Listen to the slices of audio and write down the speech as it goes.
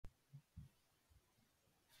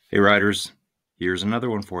Hey riders, here's another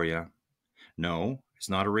one for you. No, it's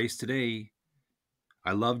not a race today.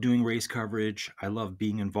 I love doing race coverage. I love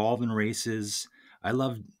being involved in races. I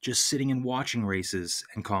love just sitting and watching races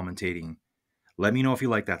and commentating. Let me know if you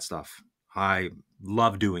like that stuff. I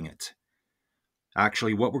love doing it.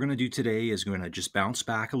 Actually, what we're going to do today is going to just bounce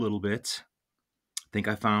back a little bit. I think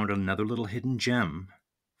I found another little hidden gem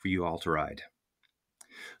for you all to ride.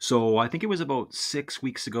 So I think it was about 6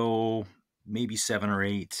 weeks ago, maybe 7 or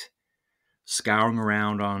 8, scouring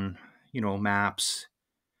around on, maps,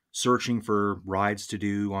 searching for rides to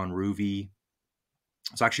do on Rouvy.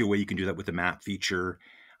 It's actually a way you can do that with the map feature.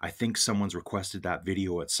 I think someone's requested that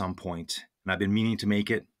video at some point, and I've been meaning to make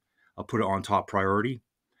it. I'll put it on top priority.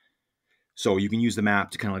 So you can use the map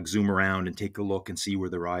to kind of like zoom around and take a look and see where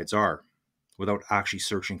the rides are without actually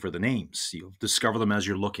searching for the names. You'll discover them as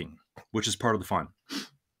you're looking, which is part of the fun.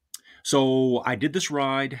 So I did this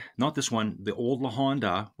ride, not this one, the old La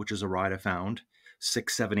Honda, which is a ride I found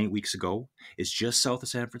 6, 7, 8 weeks ago. It's just south of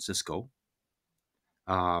San Francisco.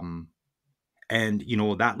 And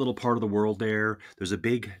that little part of the world there's a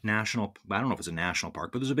big national, I don't know if it's a national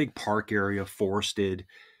park, but there's a big park area, forested.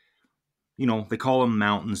 They call them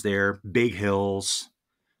mountains there, big hills,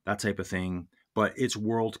 that type of thing. But it's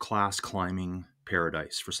world-class climbing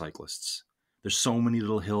paradise for cyclists. There's so many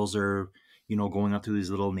little hills there, going up through these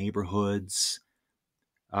little neighborhoods.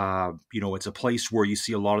 It's a place where you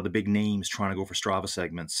see a lot of the big names trying to go for Strava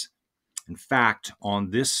segments. In fact,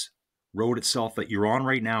 on this road itself that you're on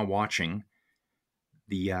right now watching,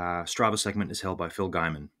 the Strava segment is held by Phil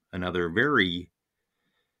Guyman, another very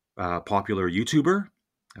popular YouTuber.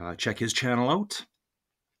 Check his channel out.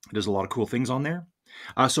 There's a lot of cool things on there.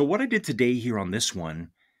 So what I did today here on this one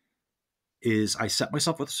is I set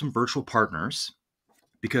myself with some virtual partners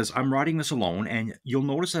because I'm riding this alone, and you'll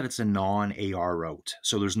notice that it's a non-AR route.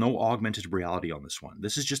 So there's no augmented reality on this one.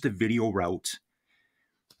 This is just a video route.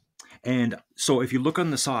 And so if you look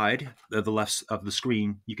on the side of the left of the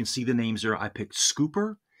screen, you can see the names there. I picked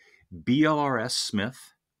Scooper, BLRS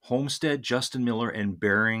Smith, Homestead, Justin Miller, and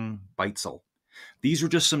Bering Beitzel. These were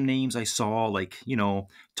just some names I saw, like,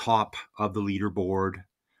 top of the leaderboard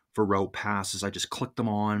for route passes. I just clicked them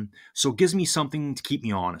on. So it gives me something to keep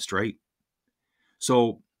me honest, right?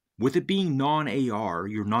 So with it being non-AR,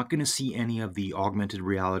 you're not going to see any of the augmented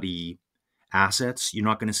reality assets. You're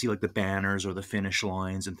not going to see like the banners or the finish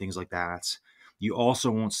lines and things like that. You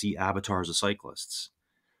also won't see avatars of cyclists.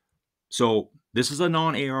 So this is a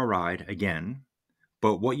non-AR ride again,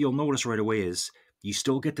 but what you'll notice right away is you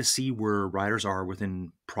still get to see where riders are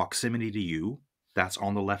within proximity to you. That's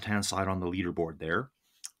on the left-hand side on the leaderboard there,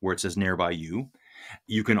 where it says nearby you.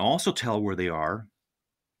 You can also tell where they are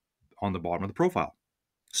on the bottom of the profile.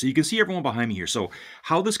 So you can see everyone behind me here. So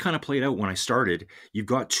how this kind of played out when I started, you've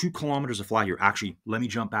got 2 kilometers of flat here. Actually, let me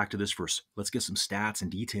jump back to this first. Let's get some stats and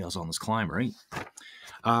details on this climb, right?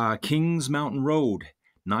 Kings Mountain Road,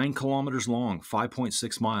 9 kilometers long,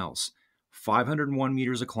 5.6 miles, 501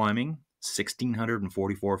 meters of climbing,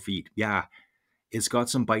 1,644 feet. Yeah, it's got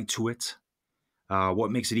some bite to it. What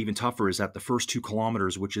makes it even tougher is that the first 2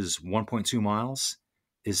 kilometers, which is 1.2 miles,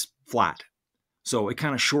 is flat. So it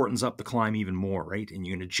kind of shortens up the climb even more, right? And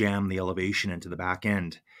you're going to jam the elevation into the back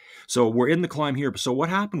end. So we're in the climb here. So what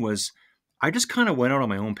happened was I just kind of went out on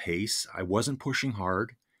my own pace. I wasn't pushing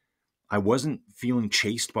hard. I wasn't feeling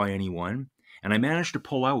chased by anyone. And I managed to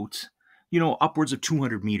pull out, upwards of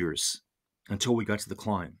 200 meters until we got to the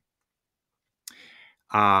climb.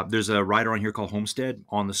 There's a rider on here called Homestead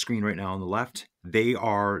on the screen right now on the left. They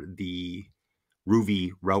are the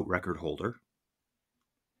Rouvy route record holder.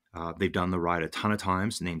 They've done the ride a ton of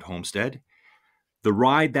times, named Homestead. The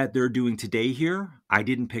ride that they're doing today here, I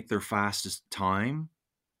didn't pick their fastest time,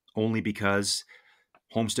 only because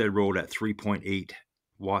Homestead rode at 3.8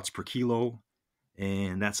 watts per kilo,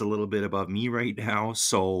 and that's a little bit above me right now.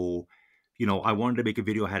 So, I wanted to make a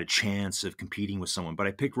video I had a chance of competing with someone, but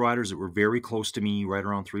I picked riders that were very close to me, right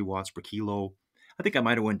around 3 watts per kilo. I think I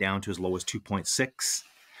might have went down to as low as 2.6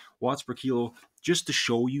 watts per kilo, just to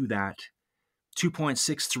show you that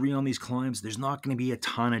 2.63 on these climbs, there's not going to be a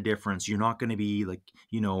ton of difference. You're not going to be like,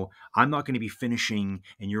 I'm not going to be finishing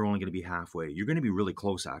and you're only going to be halfway. You're going to be really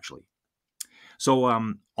close, actually. So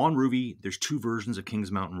on Rouvy, there's 2 versions of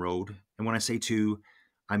Kings Mountain Road. And when I say 2,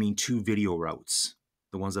 I mean 2 video routes,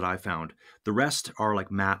 the ones that I found. The rest are like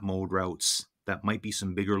map mode routes that might be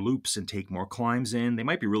some bigger loops and take more climbs in. They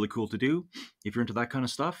might be really cool to do if you're into that kind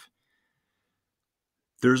of stuff.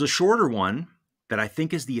 There's a shorter one that I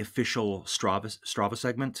think is the official Strava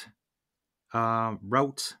segment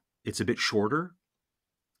route. It's a bit shorter,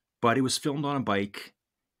 but it was filmed on a bike.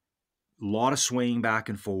 A lot of swaying back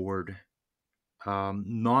and forward.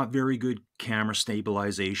 Not very good camera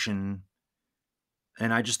stabilization.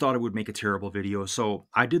 And I just thought it would make a terrible video. So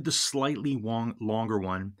I did the slightly longer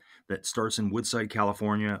one that starts in Woodside,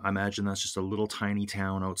 California. I imagine that's just a little tiny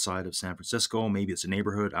town outside of San Francisco. Maybe it's a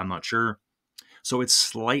neighborhood. I'm not sure. So it's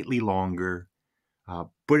slightly longer.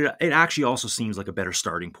 But it actually also seems like a better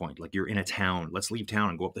starting point. Like you're in a town. Let's leave town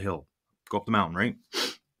and go up the hill. Go up the mountain, right?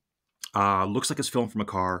 Looks like it's filmed from a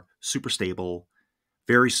car. Super stable.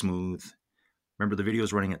 Very smooth. Remember, the video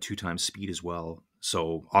is running at 2 times speed as well.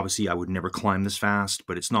 So obviously I would never climb this fast,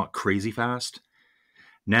 but it's not crazy fast.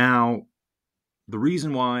 Now, the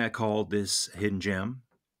reason why I called this hidden gem,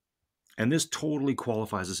 and this totally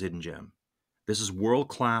qualifies as hidden gem. This is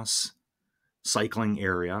world-class cycling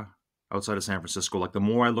area outside of San Francisco. Like, the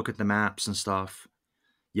more I look at the maps and stuff,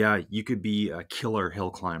 yeah, you could be a killer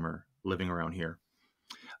hill climber living around here.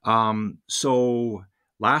 So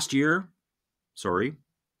last year,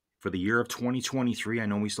 for the year of 2023, I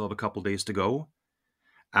know we still have a couple days to go.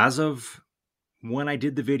 As of when I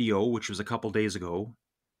did the video, which was a couple days ago,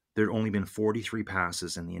 there'd only been 43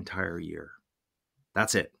 passes in the entire year.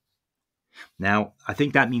 That's it. Now, I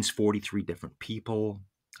think that means 43 different people.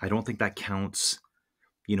 I don't think that counts,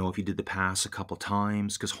 if you did the pass a couple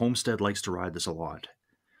times, because Homestead likes to ride this a lot.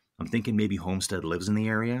 I'm thinking maybe Homestead lives in the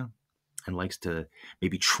area and likes to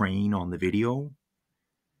maybe train on the video.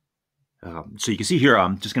 So you can see here,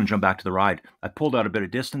 I'm just going to jump back to the ride. I pulled out a bit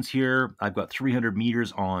of distance here. I've got 300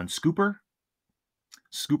 meters on Scooper.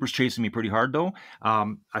 Scooper's chasing me pretty hard, though.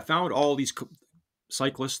 I found all these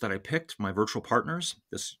cyclists that I picked, my virtual partners,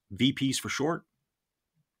 this VPs for short.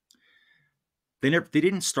 They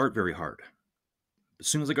didn't start very hard. As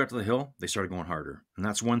soon as I got to the hill, they started going harder. And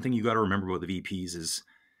that's one thing you got to remember about the VPs is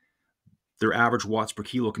their average watts per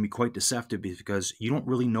kilo can be quite deceptive because you don't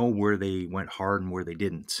really know where they went hard and where they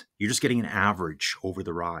didn't. You're just getting an average over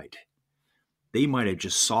the ride. They might have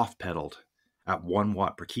just soft pedaled at 1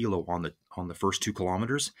 watt per kilo on the first 2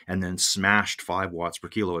 kilometers and then smashed 5 watts per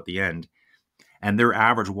kilo at the end. And their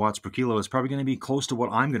average watts per kilo is probably going to be close to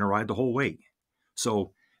what I'm going to ride the whole way.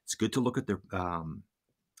 So it's good to look at the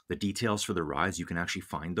details for the rides. You can actually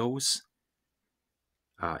find those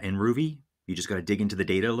in Rouvy. You just got to dig into the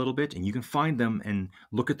data a little bit, and you can find them and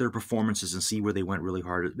look at their performances and see where they went really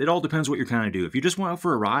hard. It all depends what you're kind of do. If you just went out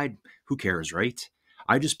for a ride, who cares, right?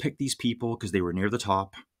 I just picked these people because they were near the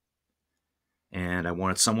top, and I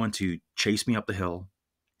wanted someone to chase me up the hill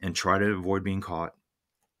and try to avoid being caught.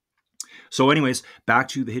 So anyways, back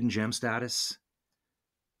to the hidden gem status.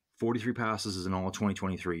 43 passes is in all of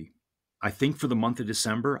 2023. I think for the month of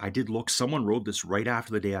December, I did look. Someone rode this right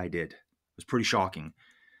after the day I did. It was pretty shocking.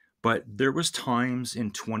 But there was times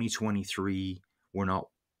in 2023 where not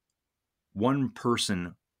one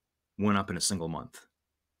person went up in a single month.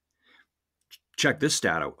 Check this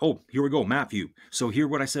stat out. Oh, here we go, map view. So here,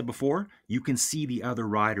 what I said before, you can see the other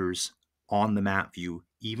riders on the map view,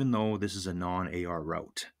 even though this is a non-AR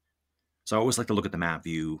route. So I always like to look at the map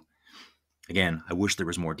view. Again, I wish there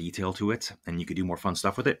was more detail to it and you could do more fun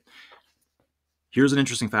stuff with it. Here's an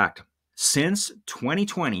interesting fact. Since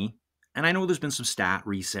 2020, and I know there's been some stat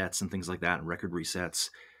resets and things like that, and record resets,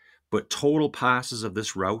 but total passes of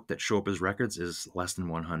this route that show up as records is less than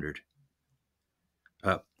 100.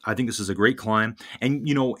 I think this is a great climb. And,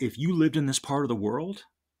 if you lived in this part of the world,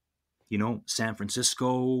 San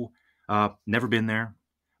Francisco, never been there,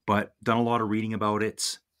 but done a lot of reading about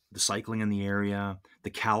it, the cycling in the area, the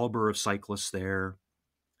caliber of cyclists there.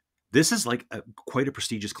 This is like quite a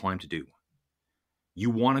prestigious climb to do. You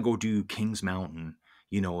want to go do Kings Mountain.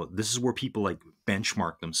 This is where people like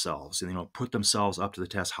benchmark themselves and, put themselves up to the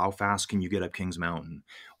test. How fast can you get up Kings Mountain?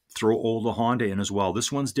 Throw Old La Honda in as well.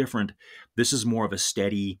 This one's different. This is more of a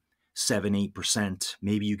steady 7-8%.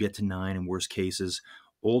 Maybe you get to 9 in worst cases.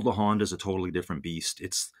 Old La Honda is a totally different beast.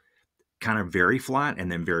 It's kind of very flat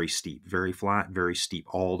and then very steep. Very flat, very steep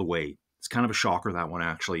all the way. It's kind of a shocker, that one,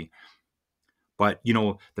 actually. But,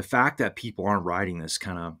 the fact that people aren't riding this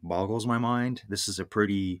kind of boggles my mind. This is a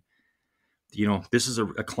pretty... this is a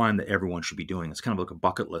climb that everyone should be doing. It's kind of like a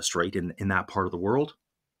bucket list, right, in that part of the world.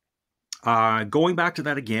 Going back to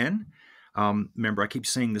that again, remember, I keep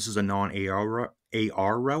saying this is a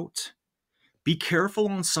non-AR route. Be careful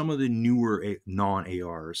on some of the newer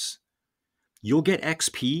non-ARs. You'll get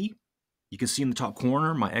XP. You can see in the top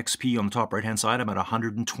corner, my XP on the top right-hand side, I'm at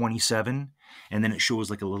 127, and then it shows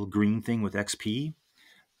like a little green thing with XP.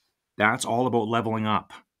 That's all about leveling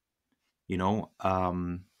up. You'll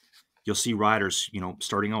see riders,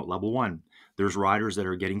 starting out level 1. There's riders that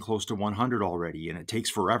are getting close to 100 already, and it takes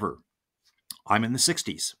forever. I'm in the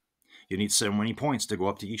 60s. You need so many points to go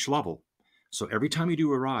up to each level. So every time you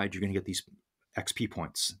do a ride, you're going to get these XP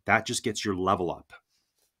points. That just gets your level up.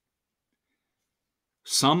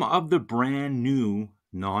 Some of the brand new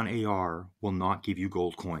non-AR will not give you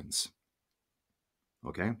gold coins.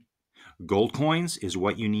 Okay? Gold coins is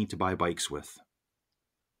what you need to buy bikes with.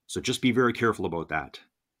 So just be very careful about that.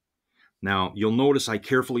 Now, you'll notice I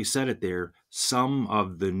carefully said it there, some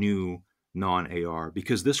of the new non-AR,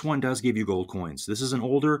 because this one does give you gold coins. This is an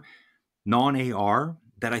older non-AR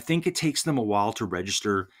that I think it takes them a while to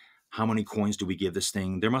register how many coins do we give this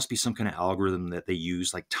thing. There must be some kind of algorithm that they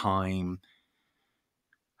use, like time.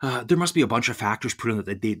 There must be a bunch of factors put in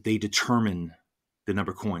that they determine the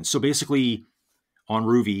number of coins. So basically, on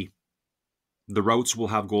Rouvy, the routes will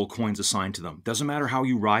have gold coins assigned to them. Doesn't matter how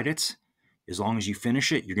you ride it. As long as you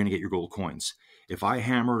finish it, you're going to get your gold coins. If I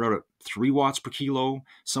hammer it out at 3 watts per kilo,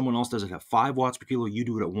 someone else does it at 5 watts per kilo, you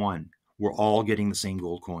do it at 1. We're all getting the same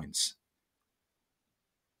gold coins.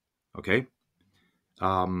 Okay?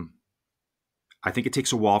 I think it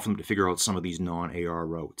takes a while for them to figure out some of these non-AR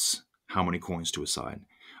routes, how many coins to assign.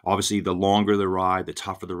 Obviously, the longer the ride, the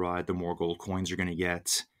tougher the ride, the more gold coins you're going to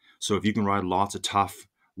get. So if you can ride lots of tough,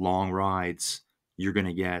 long rides, you're going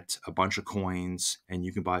to get a bunch of coins and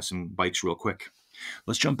you can buy some bikes real quick.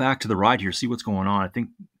 Let's jump back to the ride here, see what's going on. I think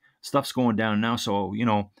stuff's going down now. So,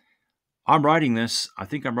 I'm riding this. I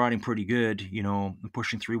think I'm riding pretty good. I'm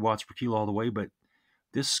pushing 3 watts per kilo all the way, but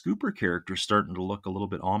this scooper character is starting to look a little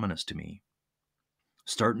bit ominous to me.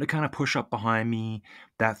 Starting to kind of push up behind me.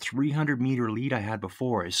 That 300-meter lead I had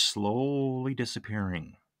before is slowly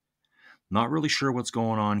disappearing. Not really sure what's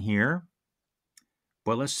going on here,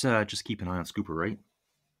 but let's just keep an eye on Scooper, right?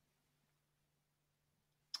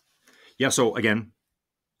 Yeah, so again,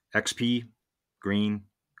 XP, green,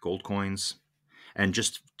 gold coins. And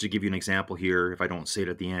just to give you an example here, if I don't say it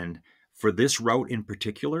at the end, for this route in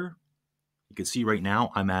particular, you can see right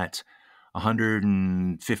now I'm at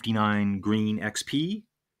 159 green XP.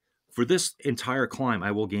 For this entire climb,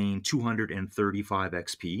 I will gain 235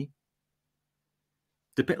 XP.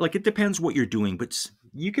 It depends what you're doing, but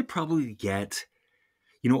you could probably get,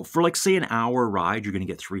 for like say an hour ride, you're going to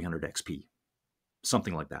get 300 XP.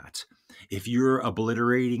 Something like that. If you're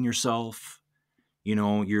obliterating yourself,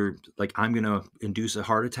 you're like, I'm going to induce a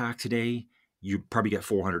heart attack today, you probably get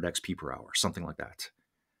 400 XP per hour, something like that.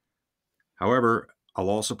 However, I'll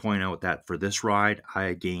also point out that for this ride,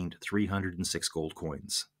 I gained 306 gold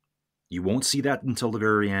coins. You won't see that until the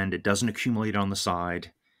very end. It doesn't accumulate on the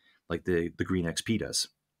side like the green XP does.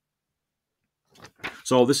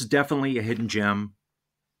 So this is definitely a hidden gem.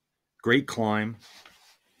 Great climb.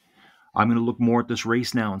 I'm going to look more at this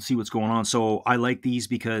race now and see what's going on. So I like these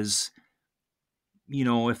because,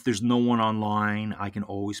 if there's no one online, I can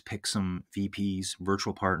always pick some VPs,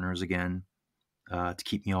 virtual partners again, to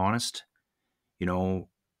keep me honest.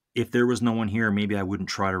 If there was no one here, maybe I wouldn't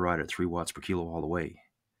try to ride at 3 watts per kilo all the way.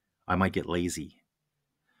 I might get lazy.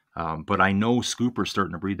 But I know Scooper's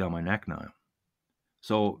starting to breathe down my neck now.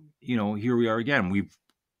 So, here we are again.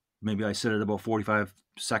 Maybe I said it about 45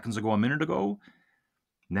 seconds ago, a minute ago.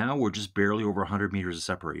 Now we're just barely over 100 meters of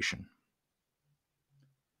separation.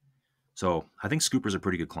 So I think Scooper's a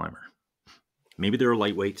pretty good climber. Maybe they're a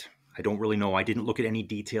lightweight. I don't really know. I didn't look at any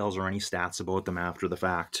details or any stats about them after the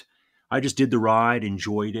fact. I just did the ride,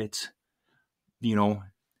 enjoyed it,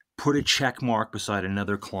 put a check mark beside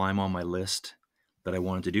another climb on my list that I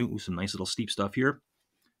wanted to do. Ooh, some nice little steep stuff here.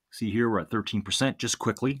 See here, we're at 13% just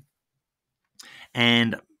quickly.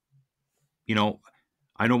 And,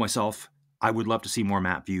 I know myself, I would love to see more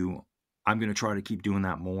map view. I'm going to try to keep doing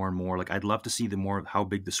that more and more. Like, I'd love to see the more of how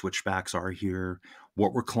big the switchbacks are here,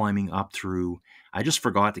 what we're climbing up through. I just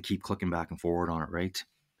forgot to keep clicking back and forward on it, right?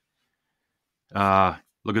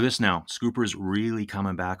 Look at this now. Scooper's really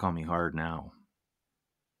coming back on me hard now.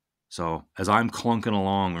 So as I'm clunking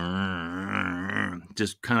along,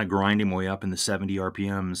 just kind of grinding my way up in the 70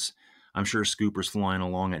 RPMs, I'm sure Scooper's flying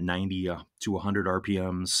along at 90 to 100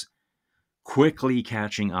 RPMs, quickly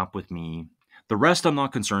catching up with me. The rest I'm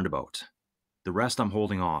not concerned about. The rest I'm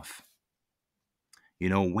holding off.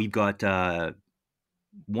 We've got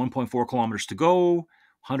 1.4 kilometers to go,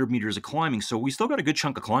 100 meters of climbing, so we still got a good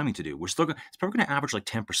chunk of climbing to do. It's probably going to average like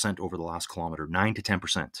 10% over the last kilometer, 9 to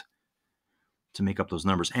 10%. To make up those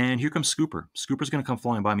numbers. And here comes Scooper. Scooper's going to come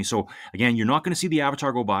flying by me. So again, you're not going to see the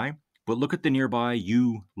avatar go by, but look at the nearby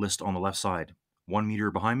U list on the left side. 1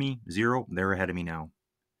 meter behind me, 0. They're ahead of me now.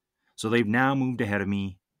 So they've now moved ahead of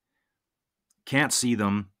me. Can't see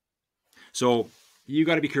them. So you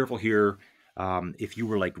got to be careful here. If you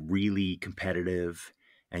were like really competitive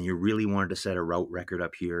and you really wanted to set a route record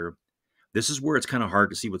up here, this is where it's kind of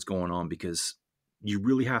hard to see what's going on because you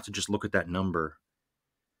really have to just look at that number.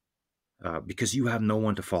 because you have no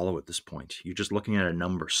one to follow at this point. You're just looking at a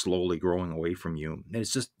number slowly growing away from you. And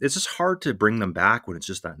it's just hard to bring them back when it's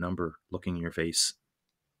just that number looking in your face.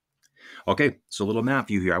 Okay, so a little map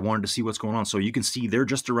view here. I wanted to see what's going on. So you can see they're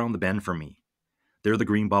just around the bend from me. They're the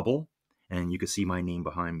green bubble, and you can see my name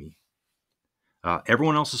behind me.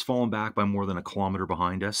 Everyone else has fallen back by more than a kilometer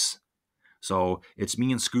behind us. So it's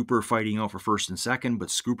me and Scooper fighting out for first and second, but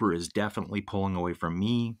Scooper is definitely pulling away from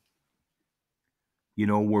me. You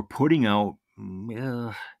know, we're putting out,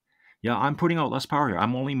 yeah, I'm putting out less power here.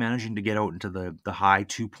 I'm only managing to get out into the high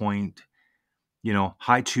 2 point,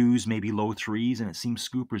 high twos, maybe low threes, and it seems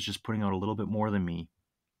Scooper's just putting out a little bit more than me.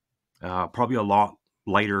 Probably a lot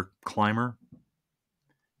lighter climber.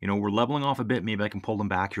 We're leveling off a bit. Maybe I can pull them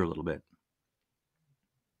back here a little bit.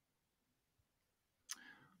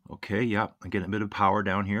 Okay, yeah, I'm getting a bit of power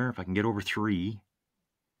down here. If I can get over 3.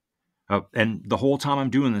 And the whole time I'm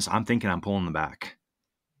doing this, I'm thinking I'm pulling them back.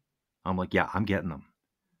 I'm like, yeah, I'm getting them.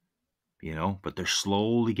 But they're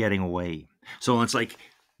slowly getting away. So it's like,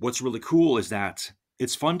 what's really cool is that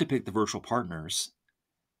it's fun to pick the virtual partners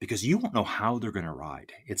because you won't know how they're going to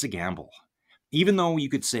ride. It's a gamble. Even though you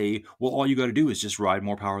could say, well, all you got to do is just ride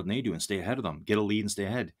more power than they do and stay ahead of them, get a lead and stay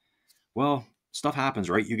ahead. Well, stuff happens,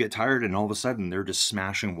 right? You get tired and all of a sudden they're just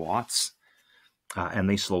smashing watts and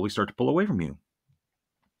they slowly start to pull away from you.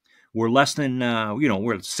 We're less than,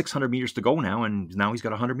 we're at 600 meters to go now, and now he's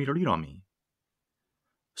got a 100-meter lead on me.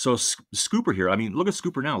 So Scooper here, I mean, look at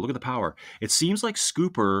Scooper now. Look at the power. It seems like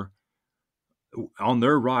Scooper on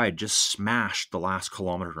their ride just smashed the last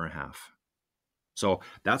kilometer and a half. So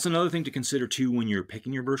that's another thing to consider too when you're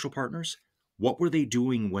picking your virtual partners. What were they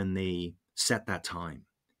doing when they set that time?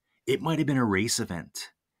 It might have been a race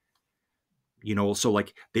event. So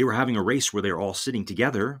like they were having a race where they were all sitting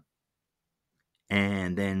together,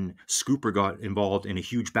 and then Scooper got involved in a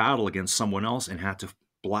huge battle against someone else and had to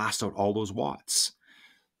blast out all those watts.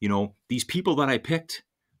 These people that I picked,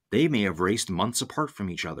 they may have raced months apart from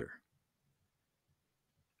each other.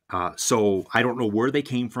 So I don't know where they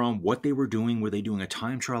came from, what they were doing. Were they doing a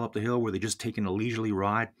time trial up the hill? Were they just taking a leisurely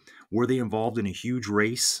ride? Were they involved in a huge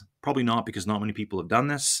race? Probably not, because not many people have done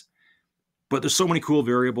this. But there's so many cool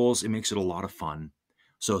variables. It makes it a lot of fun.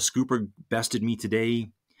 So Scooper bested me today,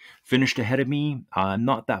 finished ahead of me.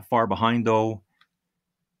 Not that far behind, though.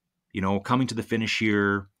 Coming to the finish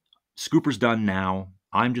here. Scooper's done now.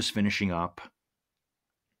 I'm just finishing up.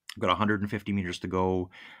 I've got 150 meters to go.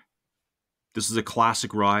 This is a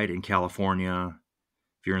classic ride in California.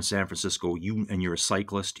 If you're in San Francisco and you're a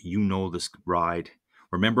cyclist, you know this ride.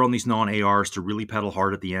 Remember on these non-ARs to really pedal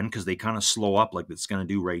hard at the end because they kind of slow up like it's going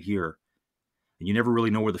to do right here. And you never really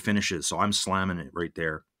know where the finish is, so I'm slamming it right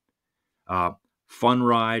there. Fun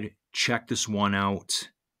ride. Check this one out.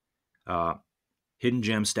 Hidden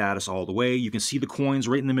gem status all the way. You can see the coins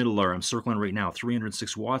right in the middle there. I'm circling right now.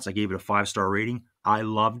 306 watts. I gave it a 5-star rating. I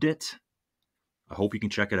loved it. I hope you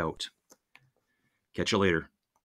can check it out. Catch you later.